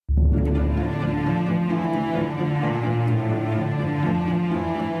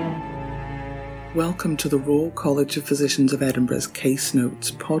Welcome to the Royal College of Physicians of Edinburgh's Case Notes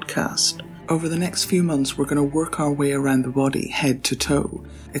podcast. Over the next few months, we're going to work our way around the body head to toe,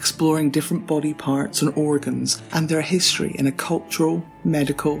 exploring different body parts and organs and their history in a cultural,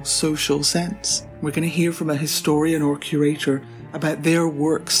 medical, social sense. We're going to hear from a historian or curator about their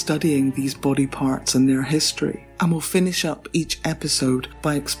work studying these body parts and their history. And we'll finish up each episode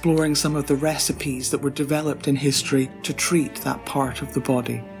by exploring some of the recipes that were developed in history to treat that part of the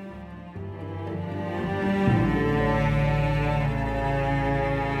body.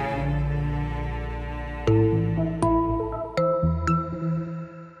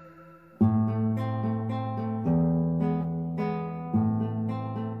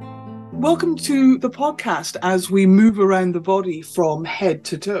 Welcome to the podcast as we move around the body from head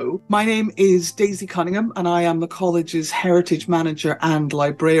to toe. My name is Daisy Cunningham and I am the college's Heritage Manager and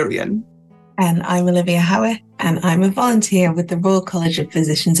Librarian. And I'm Olivia Howitt and I'm a volunteer with the Royal College of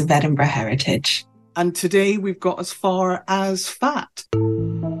Physicians of Edinburgh Heritage. And today we've got as far as fat.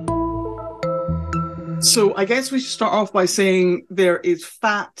 So I guess we should start off by saying there is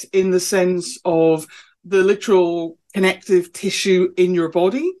fat in the sense of the literal connective tissue in your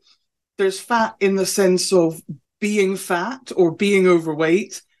body. There's fat in the sense of being fat or being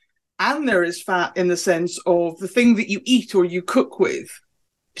overweight. And there is fat in the sense of the thing that you eat or you cook with.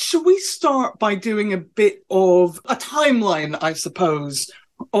 Should we start by doing a bit of a timeline, I suppose,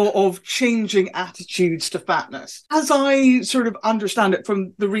 of changing attitudes to fatness? As I sort of understand it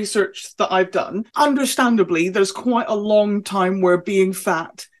from the research that I've done, understandably, there's quite a long time where being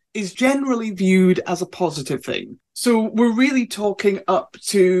fat is generally viewed as a positive thing. So we're really talking up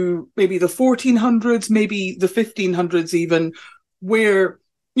to maybe the 1400s, maybe the 1500s even, where,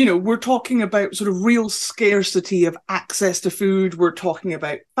 you know, we're talking about sort of real scarcity of access to food. We're talking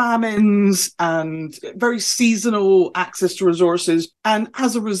about famines and very seasonal access to resources. And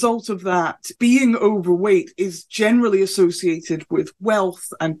as a result of that, being overweight is generally associated with wealth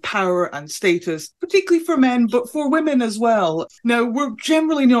and power and status, particularly for men, but for women as well. Now, we're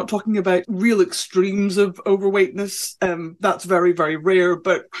generally not talking about real extremes of overweightness. That's very, very rare.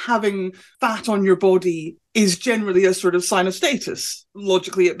 But having fat on your body is generally a sort of sign of status.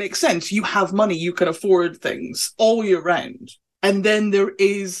 Logically, it makes sense. You have money, you can afford things all year round. And then there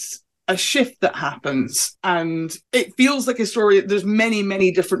is a shift that happens. And it feels like there's many,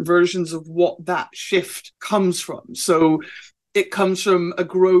 many different versions of what that shift comes from. So it comes from a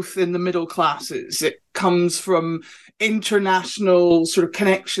growth in the middle classes. It comes from international sort of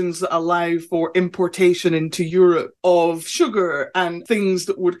connections that allow for importation into Europe of sugar and things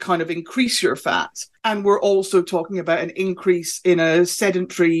that would kind of increase your fat. And we're also talking about an increase in a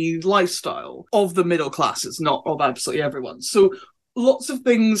sedentary lifestyle of the middle classes, not of absolutely everyone. So lots of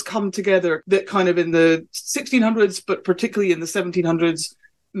things come together that kind of in the 1600s, but particularly in the 1700s,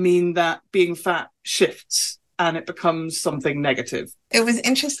 mean that being fat shifts and it becomes something negative. It was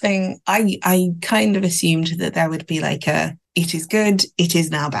interesting. I kind of assumed that there would be like it is good, it is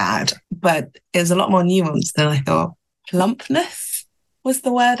now bad. But it was a lot more nuanced than I thought. Plumpness was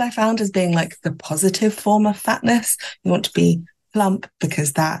the word I found as being like the positive form of fatness. You want to be plump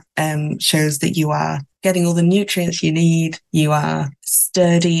because that shows that you are getting all the nutrients you need. You are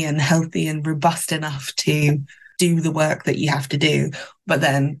sturdy and healthy and robust enough to do the work that you have to do. But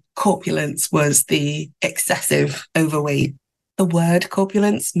then corpulence was the excessive overweight. The word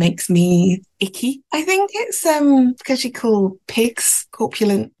corpulence makes me icky. I think it's because you call pigs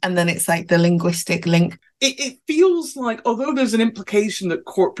corpulent and then it's like the linguistic link. It feels like, although there's an implication that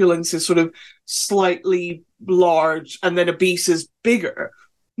corpulence is sort of slightly large and then obese is bigger,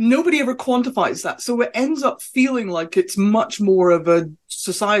 nobody ever quantifies that. So it ends up feeling like it's much more of a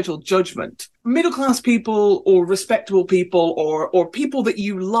societal judgment. Middle-class people or respectable people or people that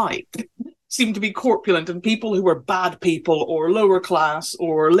you like seem to be corpulent, and people who are bad people or lower class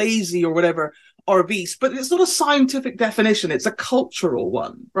or lazy or whatever are obese. But it's not a scientific definition. It's a cultural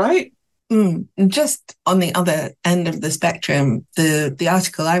one, right? Just on the other end of the spectrum, the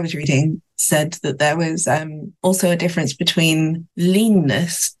article I was reading said that there was also a difference between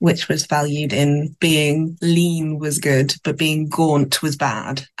leanness, which was valued in being lean was good, but being gaunt was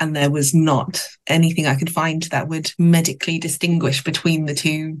bad. And there was not anything I could find that would medically distinguish between the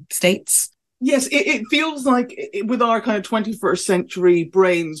two states. Yes, it feels like with our kind of 21st century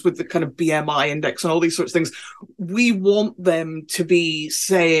brains, with the kind of BMI index and all these sorts of things, we want them to be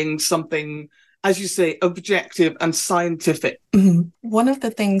saying something, as you say, objective and scientific. Mm-hmm. One of the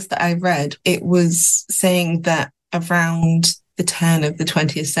things that I read, it was saying that around the the turn of the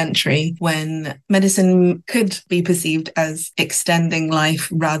 20th century, when medicine could be perceived as extending life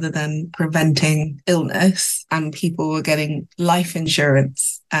rather than preventing illness, and people were getting life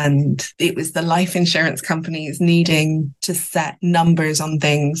insurance, and it was the life insurance companies needing to set numbers on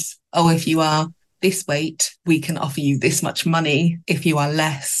things. Oh, if you are this weight, we can offer you this much money. If you are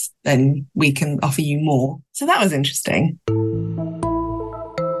less, then we can offer you more. So that was interesting.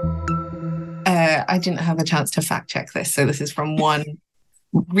 I didn't have a chance to fact check this, so this is from one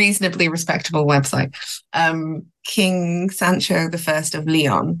reasonably respectable website. King Sancho I of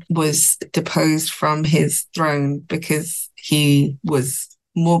Leon was deposed from his throne because he was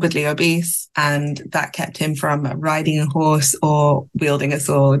morbidly obese, and that kept him from riding a horse or wielding a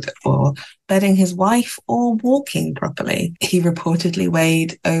sword or bedding his wife or walking properly. He reportedly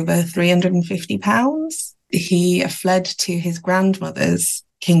weighed over 350 pounds. He fled to his grandmother's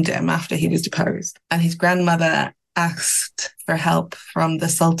kingdom after he was deposed, and his grandmother asked for help from the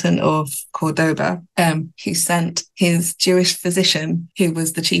Sultan of Cordoba, who sent his Jewish physician, who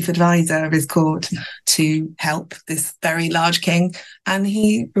was the chief advisor of his court, to help this very large king. And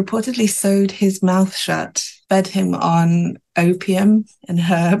he reportedly sewed his mouth shut, fed him on opium and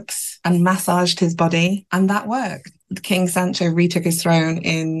herbs, and massaged his body, and that worked. King Sancho retook his throne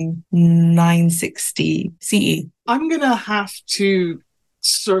in 960 CE. I'm going to have to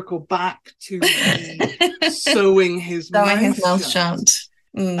circle back to sewing his mouth shut.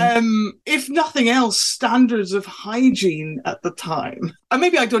 If nothing else, standards of hygiene at the time. And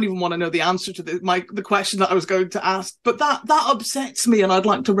maybe I don't even want to know the answer to the question that I was going to ask, but that upsets me, and I'd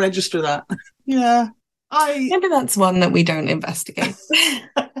like to register that. Yeah. Maybe that's one that we don't investigate.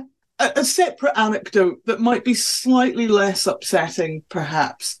 A separate anecdote that might be slightly less upsetting,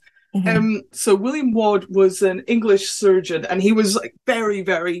 perhaps. Mm-hmm. So William Wadd was an English surgeon, and he was like very,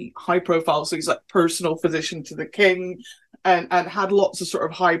 very high profile. So he's like personal physician to the king, and had lots of sort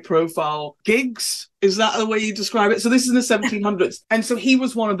of high profile gigs. Is that the way you describe it? So this is in the 1700s. And so he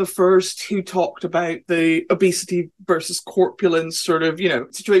was one of the first who talked about the obesity versus corpulence sort of,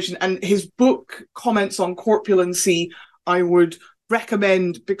 situation. And his book, Comments on Corpulency, I would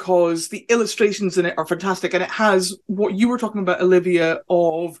recommend because the illustrations in it are fantastic, and it has what you were talking about, Olivia,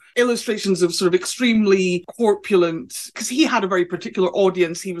 of illustrations of sort of extremely corpulent, because he had a very particular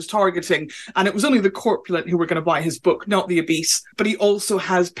audience he was targeting, and it was only the corpulent who were going to buy his book, not the obese. But he also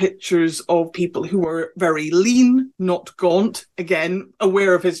has pictures of people who are very lean, not gaunt, again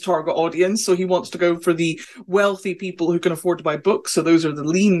aware of his target audience, so he wants to go for the wealthy people who can afford to buy books, so those are the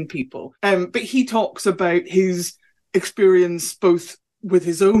lean people. But he talks about his experience both with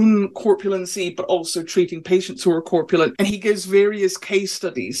his own corpulency but also treating patients who are corpulent, and he gives various case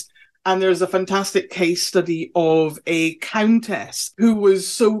studies. And there's a fantastic case study of a countess who was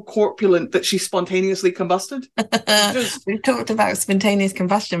so corpulent that she spontaneously combusted. We've talked about spontaneous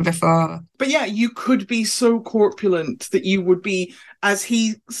combustion before. But yeah, you could be so corpulent that you would be, as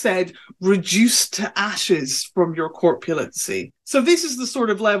he said, reduced to ashes from your corpulency. So this is the sort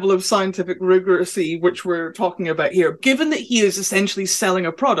of level of scientific rigorousy which we're talking about here. Given that he is essentially selling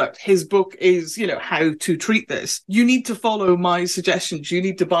a product, his book is, how to treat this. You need to follow my suggestions. You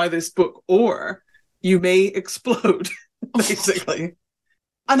need to buy this book or you may explode, basically.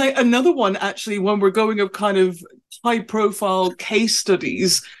 And another one, actually, when we're going of kind of high-profile case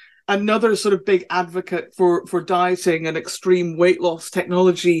studies, another sort of big advocate for dieting and extreme weight loss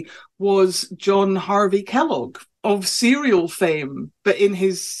technology was John Harvey Kellogg of cereal fame, but in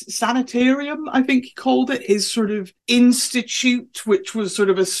his sanitarium, I think he called it, his sort of institute, which was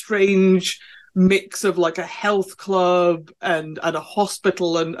sort of a strange mix of like a health club and a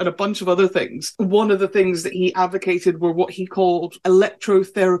hospital and a bunch of other things. One of the things that he advocated were what he called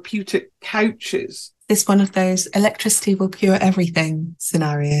electrotherapeutic couches. It's one of those electricity will cure everything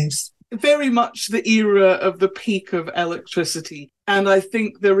scenarios. Very much the era of the peak of electricity. And I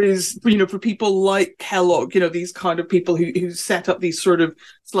think there is, for people like Kellogg, these kind of people who set up these sort of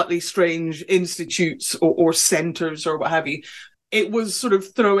slightly strange institutes or centers or what have you, it was sort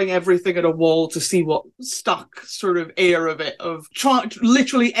of throwing everything at a wall to see what stuck, sort of air of it, of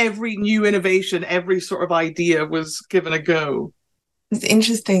literally every new innovation, every sort of idea was given a go. It's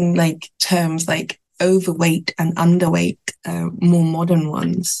interesting, like terms like overweight and underweight, more modern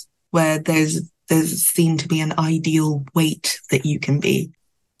ones, where there's seen to be an ideal weight that you can be.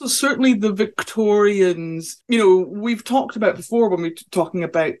 So certainly the Victorians, we've talked about before when we're talking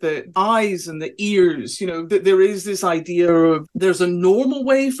about the eyes and the ears, that there is this idea of there's a normal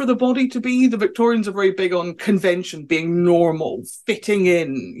way for the body to be. The Victorians are very big on convention, being normal, fitting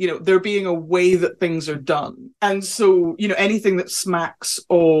in, there being a way that things are done. And so, anything that smacks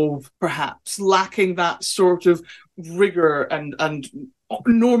of perhaps lacking that sort of rigor and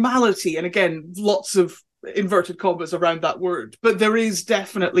normality, and again, lots of inverted commas around that word, but there is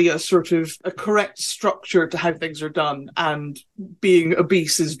definitely a sort of a correct structure to how things are done, and being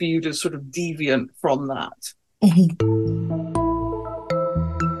obese is viewed as sort of deviant from that.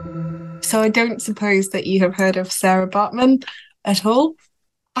 So I don't suppose that you have heard of Sarah Bartman at all?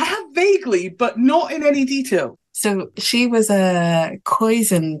 I have vaguely, but not in any detail. So she was a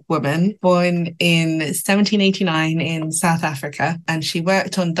Khoisan woman born in 1789 in South Africa, and she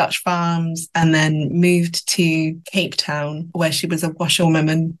worked on Dutch farms and then moved to Cape Town, where she was a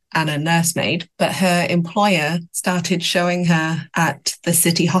washerwoman and a nursemaid. But her employer started showing her at the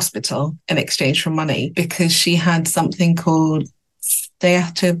city hospital in exchange for money because she had something called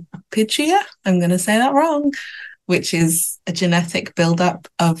steatopedia. I'm going to say that wrong, which is a genetic buildup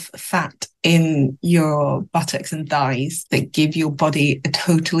of fat in your buttocks and thighs that give your body a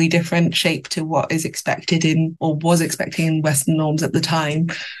totally different shape to what is expected in, or was expected in, Western norms at the time.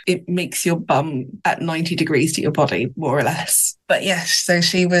 It makes your bum at 90 degrees to your body, more or less. But yes, so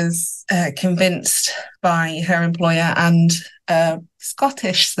she was convinced by her employer and a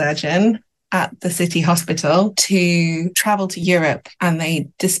Scottish surgeon at the city hospital to travel to Europe, and they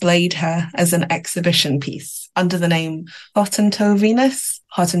displayed her as an exhibition piece under the name Hottentot Venus.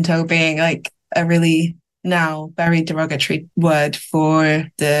 Hottentot being like a really now very derogatory word for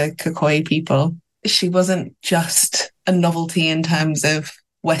the Khoisan people. She wasn't just a novelty in terms of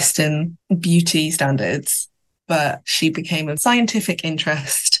Western beauty standards, but she became of scientific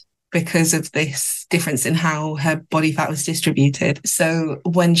interest because of this difference in how her body fat was distributed. So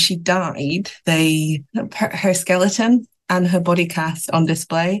when she died, they put her skeleton and her body cast on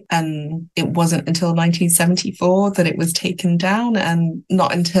display, and it wasn't until 1974 that it was taken down, and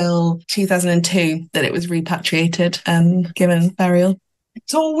not until 2002 that it was repatriated and given burial.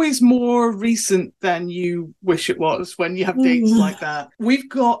 It's always more recent than you wish it was when you have dates like that. We've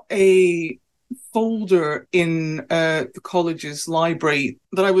got a folder in the college's library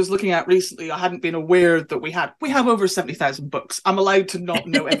that I was looking at recently. I hadn't been aware that we have over 70,000 books. I'm allowed to not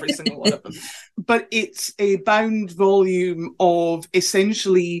know every single one of them, but it's a bound volume of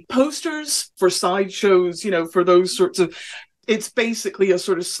essentially posters for sideshows, for those sorts of, it's basically a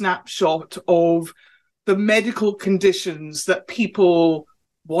sort of snapshot of the medical conditions that people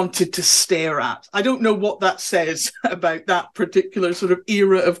wanted to stare at. I don't know what that says about that particular sort of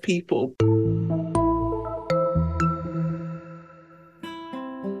era of people.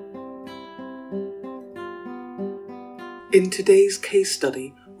 In today's case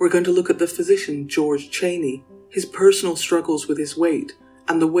study, we're going to look at the physician George Cheney, his personal struggles with his weight,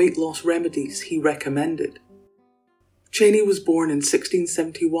 and the weight loss remedies he recommended. Cheney was born in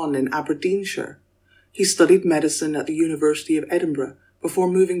 1671 in Aberdeenshire. He studied medicine at the University of Edinburgh before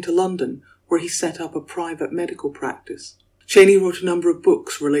moving to London, where he set up a private medical practice. Cheney wrote a number of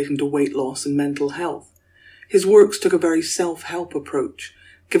books relating to weight loss and mental health. His works took a very self-help approach,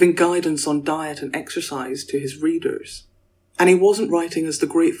 giving guidance on diet and exercise to his readers. And he wasn't writing as the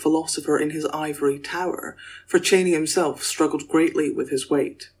great philosopher in his ivory tower, for Cheney himself struggled greatly with his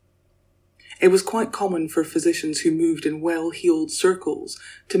weight. It was quite common for physicians who moved in well-heeled circles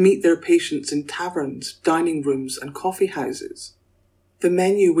to meet their patients in taverns, dining rooms, and coffee houses. The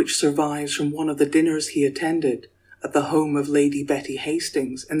menu which survives from one of the dinners he attended at the home of Lady Betty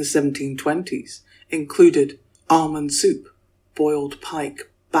Hastings in the 1720s included almond soup, boiled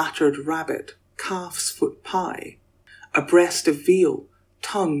pike, battered rabbit, calf's foot pie, a breast of veal,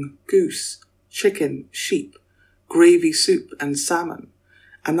 tongue, goose, chicken, sheep, gravy soup and salmon,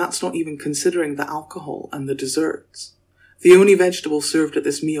 and that's not even considering the alcohol and the desserts. The only vegetable served at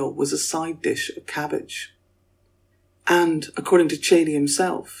this meal was a side dish of cabbage. And, according to Cheney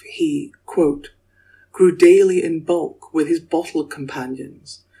himself, he, quote, grew daily in bulk with his bottle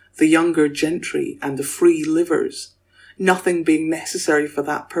companions, the younger gentry and the free livers, nothing being necessary for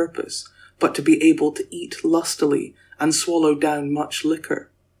that purpose, but to be able to eat lustily and swallow down much liquor.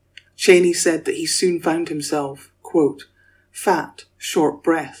 Cheney said that he soon found himself, quote, fat,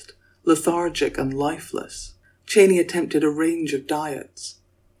 short-breathed, lethargic and lifeless. Cheney attempted a range of diets.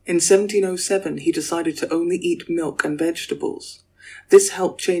 In 1707, he decided to only eat milk and vegetables. This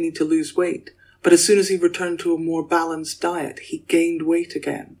helped Cheney to lose weight, but as soon as he returned to a more balanced diet, he gained weight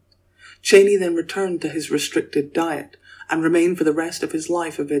again. Cheney then returned to his restricted diet and remain for the rest of his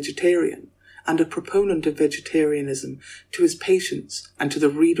life a vegetarian and a proponent of vegetarianism to his patients and to the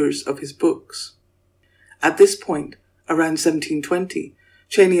readers of his books. At this point, around 1720,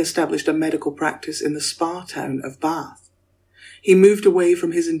 Cheney established a medical practice in the spa town of Bath. He moved away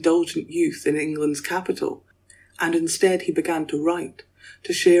from his indulgent youth in England's capital, and instead he began to write,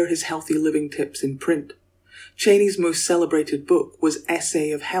 to share his healthy living tips in print. Cheney's most celebrated book was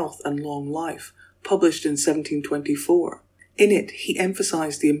Essay of Health and Long Life, published in 1724. In it, he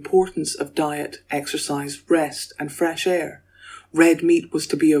emphasized the importance of diet, exercise, rest, and fresh air. Red meat was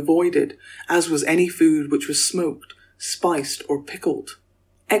to be avoided, as was any food which was smoked, spiced, or pickled.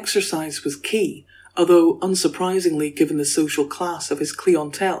 Exercise was key, although, unsurprisingly given the social class of his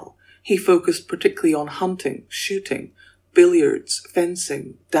clientele, he focused particularly on hunting, shooting, billiards,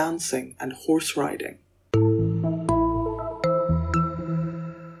 fencing, dancing, and horse riding.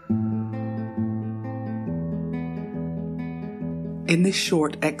 In this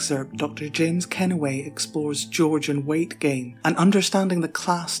short excerpt, Dr. James Kennaway explores Georgian weight gain and understanding the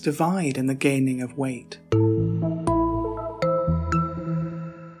class divide in the gaining of weight.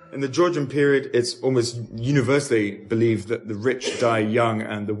 In the Georgian period, it's almost universally believed that the rich die young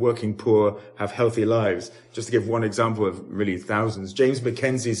and the working poor have healthy lives. Just to give one example of really thousands, James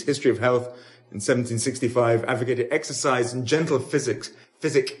Mackenzie's History of Health in 1765 advocated exercise and gentle physic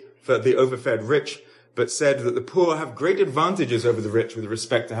for the overfed rich, but said that the poor have great advantages over the rich with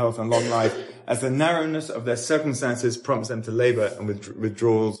respect to health and long life, as the narrowness of their circumstances prompts them to labour and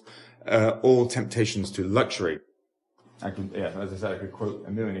withdraws all temptations to luxury. As I said, I could quote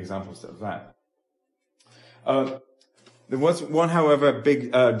a million examples of that. There was one, however,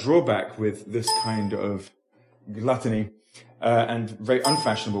 big drawback with this kind of gluttony, and very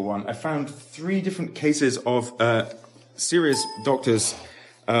unfashionable one. I found 3 different cases of serious doctors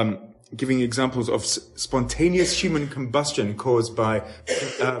giving examples of spontaneous human combustion caused by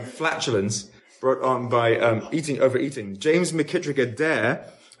flatulence brought on by overeating. James McKittrick Adair,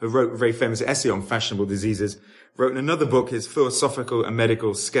 who wrote a very famous essay on fashionable diseases, wrote in another book his philosophical and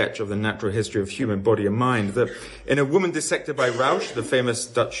medical sketch of the natural history of human body and mind, that in a woman dissected by Rausch, the famous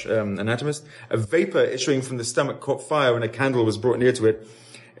Dutch anatomist, a vapor issuing from the stomach caught fire when a candle was brought near to it.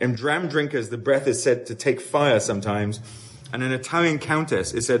 In dram drinkers, the breath is said to take fire sometimes, and an Italian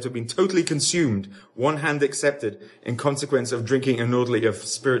countess is said to have been totally consumed, one hand excepted, in consequence of drinking inordinately of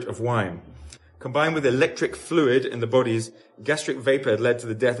spirit of wine. Combined with electric fluid in the bodies, gastric vapor had led to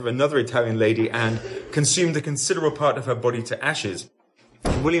the death of another Italian lady and consumed a considerable part of her body to ashes.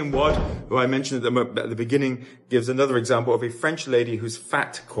 William Wadd, who I mentioned at the beginning, gives another example of a French lady whose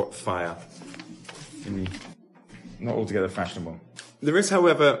fat caught fire. Not altogether fashionable. There is,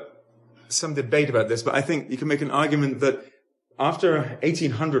 however, some debate about this, but I think you can make an argument that after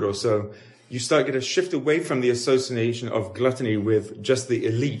 1800 or so, you start to get a shift away from the association of gluttony with just the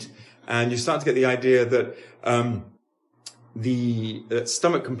elite, and you start to get the idea that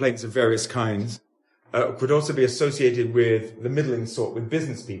stomach complaints of various kinds could also be associated with the middling sort, with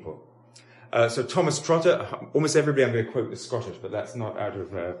business people. So Thomas Trotter, almost everybody I'm going to quote is Scottish, but that's not out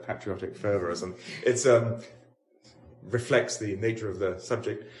of patriotic fervour or something. It's reflects the nature of the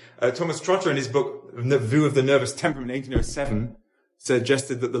subject. Thomas Trotter, in his book The View of the Nervous Temperament, 1807,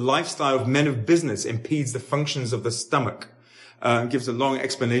 suggested that the lifestyle of men of business impedes the functions of the stomach, and gives a long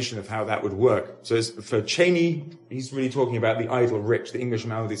explanation of how that would work. So for Cheney, he's really talking about the idle rich. The English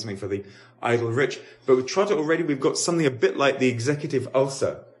malady is something for the idle rich. But with Trotter already, we've got something a bit like the executive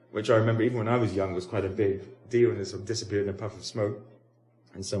ulcer, which I remember even when I was young was quite a big deal, and it sort of disappeared in a puff of smoke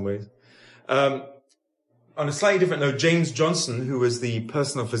in some ways. On a slightly different note, James Johnson, who was the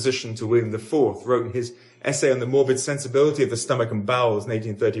personal physician to William IV, wrote in his essay on the morbid sensibility of the stomach and bowels in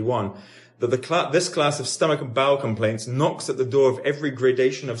 1831 that this class of stomach and bowel complaints knocks at the door of every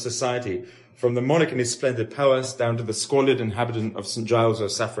gradation of society, from the monarch in his splendid palace down to the squalid inhabitant of St. Giles or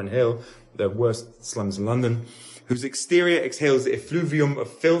Saffron Hill, the worst slums in London, whose exterior exhales the effluvium of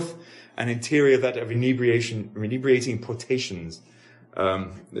filth and interior that of inebriating potations.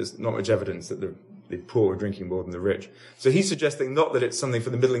 There's not much evidence that the poor are drinking more than the rich. So he's suggesting not that it's something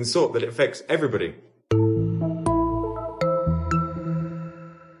for the middling sort, that it affects everybody.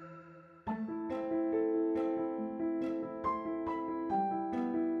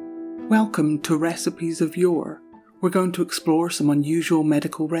 Welcome to Recipes of Yore. We're going to explore some unusual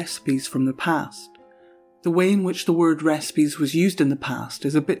medical recipes from the past. The way in which the word recipes was used in the past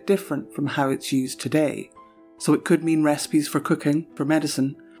is a bit different from how it's used today. So it could mean recipes for cooking, for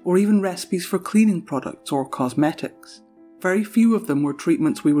medicine, or even recipes for cleaning products or cosmetics. Very few of them were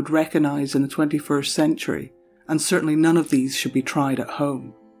treatments we would recognise in the 21st century, and certainly none of these should be tried at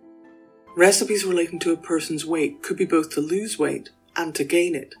home. Recipes relating to a person's weight could be both to lose weight and to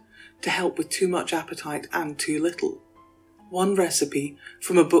gain it, to help with too much appetite and too little. One recipe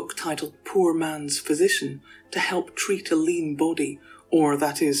from a book titled Poor Man's Physician to help treat a lean body, or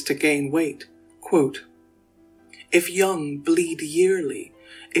that is, to gain weight. Quote, "If young, bleed yearly.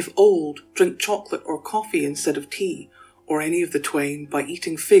 If old, drink chocolate or coffee instead of tea, or any of the twain by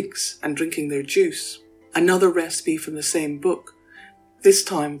eating figs and drinking their juice." Another recipe from the same book, this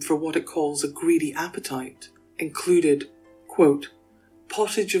time for what it calls a greedy appetite, included, quote,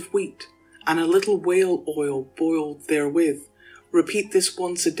 "Pottage of wheat, and a little whale oil boiled therewith. Repeat this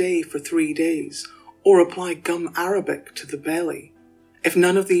once a day for 3 days, or apply gum arabic to the belly. If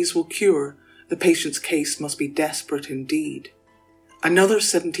none of these will cure, the patient's case must be desperate indeed." Another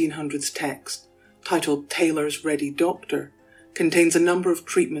 1700s text, titled Taylor's Ready Doctor, contains a number of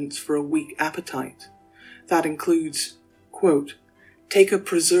treatments for a weak appetite. That includes, quote, "Take a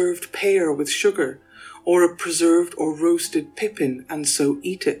preserved pear with sugar, or a preserved or roasted pippin, and so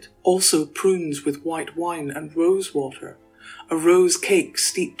eat it. Also prunes with white wine and rose water. A rose cake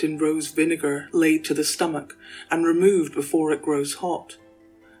steeped in rose vinegar laid to the stomach and removed before it grows hot.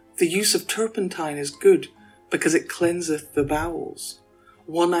 The use of turpentine is good because it cleanseth the bowels.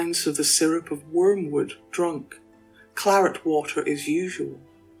 1 ounce of the syrup of wormwood drunk. Claret water is usual.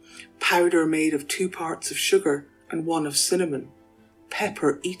 Powder made of 2 parts of sugar and 1 of cinnamon.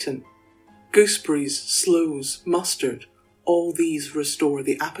 Pepper eaten. Gooseberries, sloes, mustard, all these restore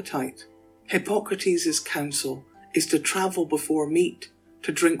the appetite. Hippocrates' counsel is to travel before meat,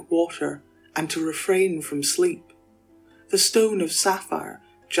 to drink water, and to refrain from sleep. The stone of sapphire,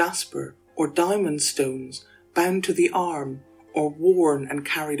 jasper, or diamond stones bound to the arm, or worn and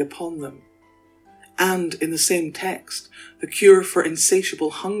carried upon them. And in the same text, the cure for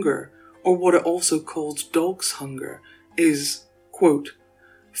insatiable hunger, or what it also calls dog's hunger, is, quote,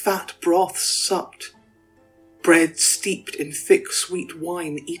 "Fat broths supped, bread steeped in thick sweet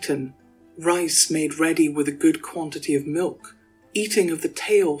wine eaten, rice made ready with a good quantity of milk, eating of the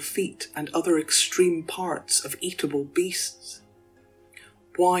tail, feet, and other extreme parts of eatable beasts.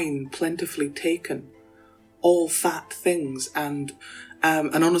 Wine plentifully taken, all fat things," and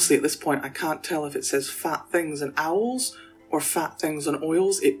honestly at this point I can't tell if it says fat things and owls or fat things and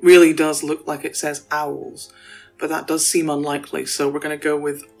oils. It really does look like it says owls, but that does seem unlikely, so we're going to go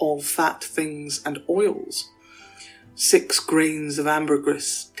with all fat things and oils. 6 grains of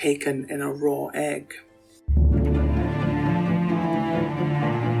ambergris taken in a raw egg.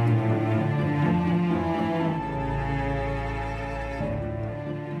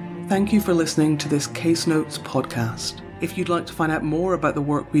 Thank you for listening to this Case Notes podcast. If you'd like to find out more about the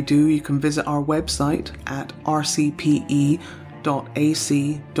work we do, you can visit our website at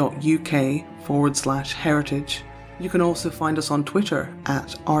rcpe.ac.uk/heritage. You can also find us on Twitter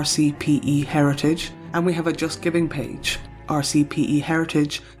at RCPE Heritage, and we have a Just Giving page, RCPE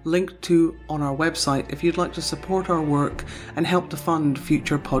Heritage, linked to on our website if you'd like to support our work and help to fund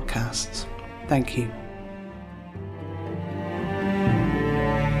future podcasts. Thank you.